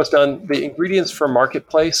 so we're almost done. The ingredients for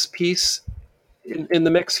marketplace piece in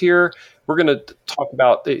the mix here, we're going to talk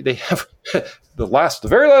about. They have the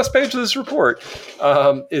very last page of this report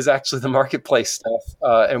is actually the marketplace stuff,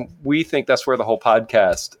 and we think that's where the whole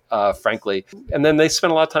podcast, frankly. And then they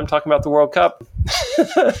spend a lot of time talking about the World Cup.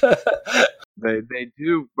 They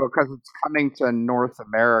do, because it's coming to North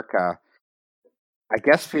America. I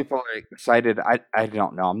guess people are excited. I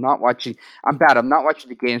don't know. I'm not watching. I'm bad. I'm not watching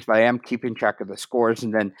the games, but I am keeping track of the scores.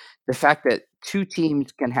 And then the fact that 2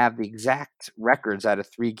 teams can have the exact records out of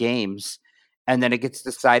 3 games, and then it gets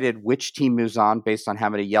decided which team moves on based on how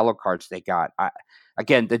many yellow cards they got.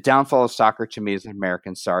 Again, the downfall of soccer to me as an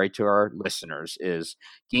American, sorry to our listeners, is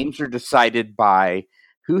games are decided by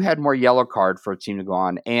who had more yellow card for a team to go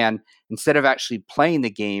on. And instead of actually playing the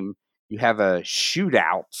game, you have a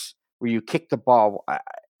shootout where you kick the ball.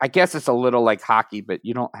 I guess it's a little like hockey, but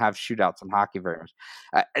you don't have shootouts in hockey very much.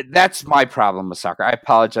 That's my problem with soccer. I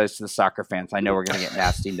apologize to the soccer fans. I know we're going to get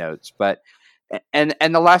nasty notes, but and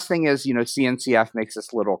the last thing is, CNCF makes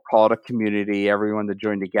this little call to community, everyone to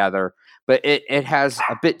join together, but it has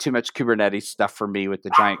a bit too much Kubernetes stuff for me with the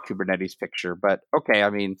giant Kubernetes picture. But okay, I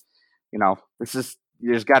mean,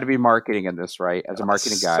 there's got to be marketing in this, right? As a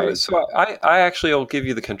marketing guy. So I actually will give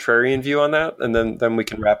you the contrarian view on that, and then we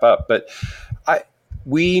can wrap up. But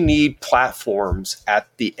we need platforms at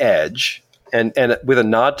the edge, and with a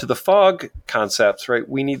nod to the fog concepts, right?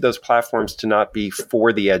 We need those platforms to not be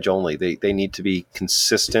for the edge only. They need to be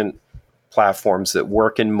consistent platforms that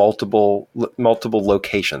work in multiple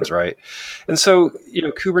locations, right? And so,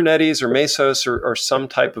 Kubernetes or Mesos or some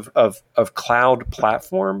type of cloud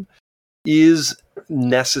platform is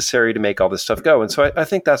necessary to make all this stuff go. And so I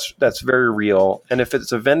think that's very real. And if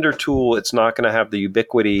it's a vendor tool, it's not going to have the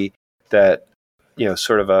ubiquity that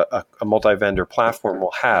sort of a multi-vendor platform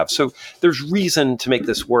will have. So there's reason to make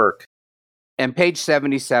this work. And page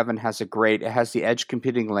 77 has it has the edge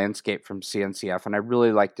computing landscape from CNCF. And I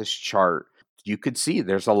really like this chart. You could see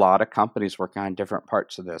there's a lot of companies working on different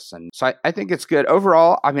parts of this. And so I think it's good.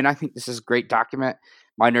 Overall, I mean, I think this is a great document.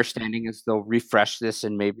 My understanding is they'll refresh this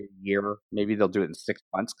in maybe a year. Maybe they'll do it in 6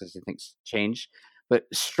 months because things change. But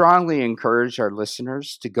strongly encourage our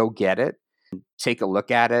listeners to go get it, and take a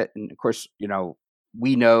look at it. And of course,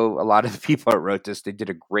 we know a lot of the people that wrote this. They did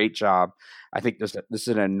a great job. I think this is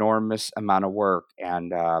an enormous amount of work,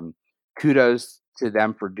 and kudos to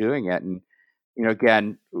them for doing it. And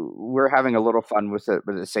again, we're having a little fun with it,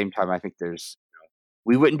 but at the same time, I think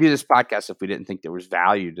we wouldn't do this podcast if we didn't think there was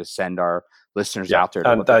value to send our listeners out there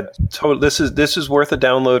to look at this. This is worth a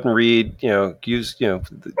download and read.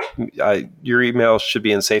 Your email should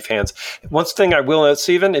be in safe hands. One thing I will note,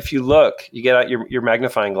 Stephen, if you look, you get out your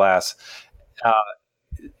magnifying glass.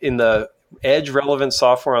 In the Edge relevant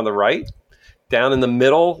software on the right, down in the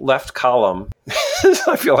middle left column,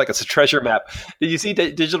 I feel like it's a treasure map. Did you see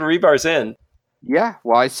Digital Rebar's in? Yeah,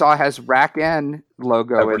 well, I saw it has RackN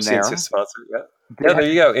logo in there. Sponsor, yeah, there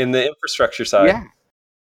you go, in the infrastructure side. Yeah.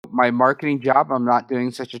 My marketing job, I'm not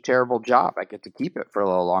doing such a terrible job. I get to keep it for a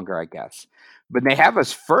little longer, I guess. But they have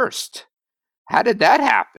us first. How did that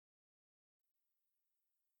happen?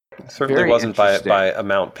 It certainly wasn't by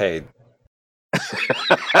amount paid.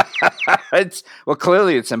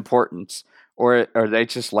 Clearly it's important, or they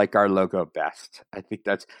just like our logo best. I think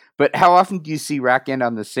that's. But how often do you see RackN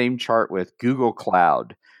on the same chart with Google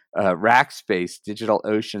Cloud, Rackspace,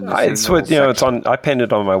 DigitalOcean? It's what it's on. I paint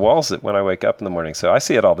it on my walls when I wake up in the morning, so I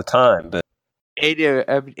see it all the time. But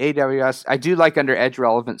AWS, I do like under Edge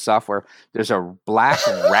relevant software. There's a black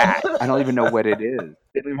rat. I don't even know what it is.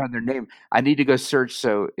 They don't even have their name. I need to go search.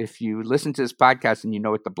 So if you listen to this podcast and you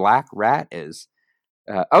know what the black rat is,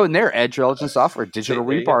 and they're Edge relevant software, Digital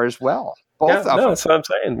Rebar as well. Both of them. That's what I'm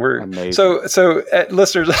saying. We're amazing. So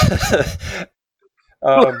listeners,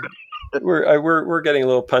 we're getting a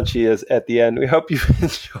little punchy at the end. We hope you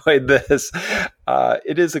enjoyed this.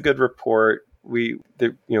 It is a good report.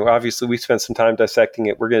 Obviously we spent some time dissecting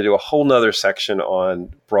it. We're going to do a whole nother section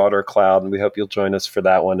on broader cloud, and we hope you'll join us for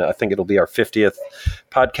that one. I think it'll be our 50th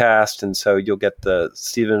podcast, and so you'll get the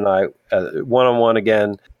Stephen and I one-on-one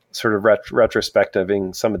again, sort of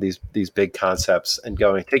retrospectiving some of these big concepts and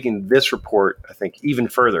taking this report, I think, even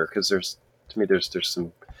further, because there's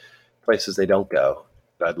some places they don't go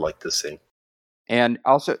that I'd like to see. And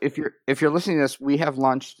also, if you're listening to this, we have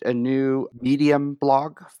launched a new Medium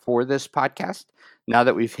blog for this podcast. Now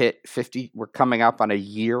that we've hit 50, we're coming up on a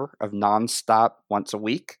year of nonstop once a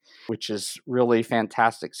week, which is really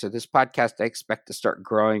fantastic. So this podcast, I expect to start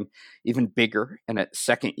growing even bigger in its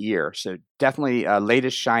second year. So definitely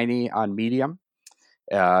latest shiny on Medium.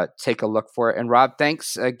 Take a look for it. And Rob,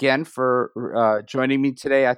 thanks again for joining me today.